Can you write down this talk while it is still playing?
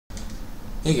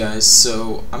Hey guys,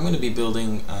 so I'm going to be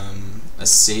building a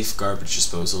safe garbage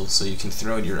disposal so you can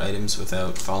throw out your items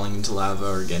without falling into lava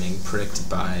or getting pricked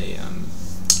by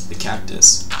the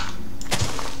cactus.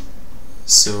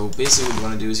 So basically what you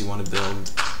want to do is you want to build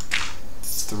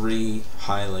 3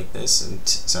 high like this, and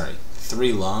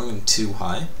 3 long and 2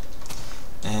 high,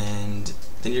 and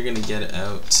then you're going to get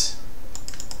out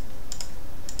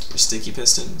your sticky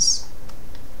pistons,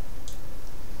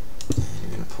 and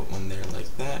you're going to put one there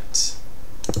like that.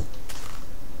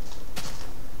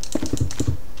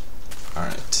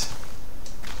 Alright,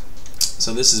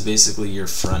 so this is basically your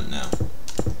front now,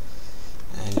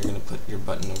 and you're going to put your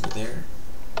button over there,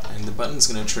 and the button's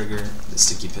going to trigger the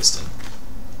sticky piston,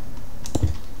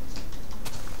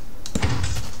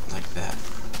 like that.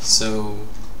 So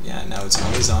yeah, now it's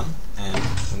always on, and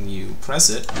when you press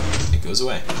it, it goes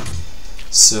away.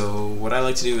 So what I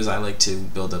like to do is I like to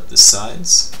build up the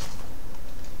sides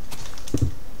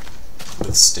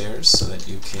with stairs so that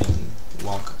you can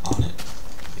walk on it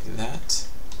like that.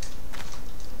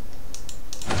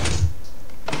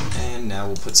 And now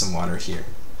we'll put some water here.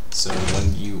 So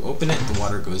when you open it, the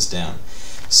water goes down.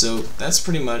 So that's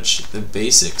pretty much the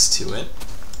basics to it.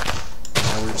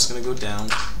 Now we're just going to go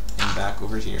down and back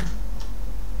over here.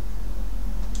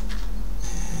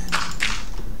 And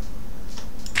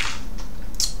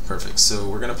perfect. So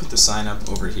we're going to put the sign up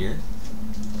over here.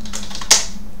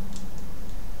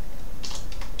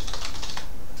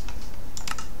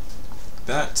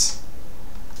 That.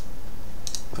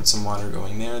 Put some water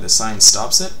going there. The sign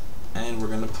stops it, and we're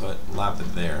going to put lava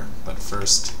there, but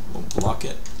first we'll block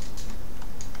it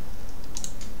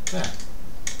there.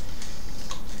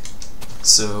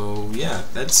 So yeah,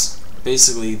 that's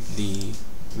basically the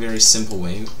very simple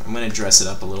way. I'm going to dress it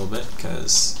up a little bit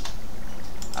because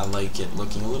I like it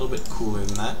looking a little bit cooler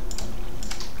than that.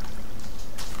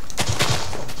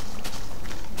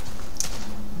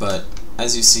 But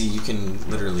as you see, you can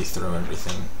literally throw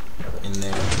everything in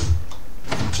there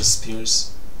and it just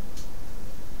appears.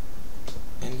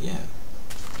 And yeah.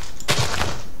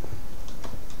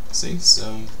 See?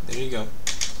 So there you go.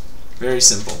 Very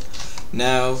simple.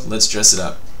 Now let's dress it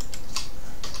up.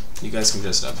 You guys can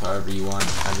dress it up however you want.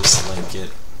 I just like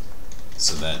it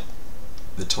so that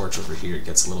the torch over here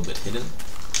gets a little bit hidden.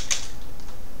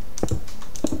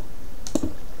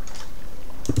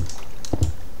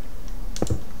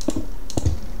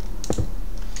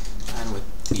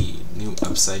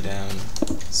 Upside down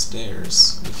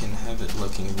stairs, we can have it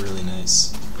looking really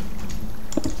nice.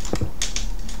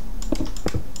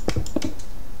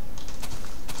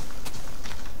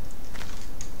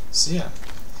 So yeah.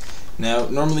 Now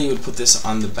normally you would put this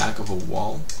on the back of a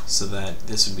wall so that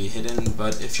this would be hidden,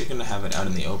 but if you're going to have it out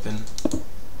in the open, you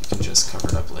can just cover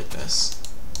it up like this.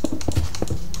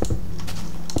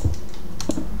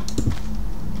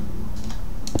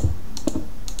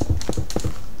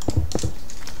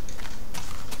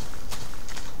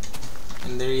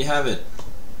 And there you have it.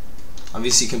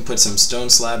 Obviously you can put some stone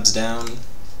slabs down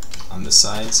on the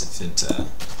sides if it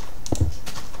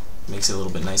makes it a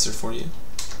little bit nicer for you.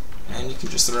 And you can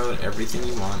just throw out everything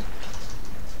you want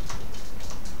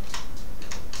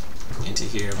into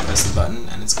here, press the button,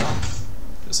 and it's gone.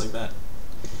 Just like that.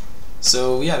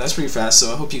 So yeah, that's pretty fast.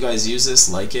 So I hope you guys use this,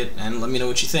 like it, and let me know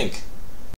what you think.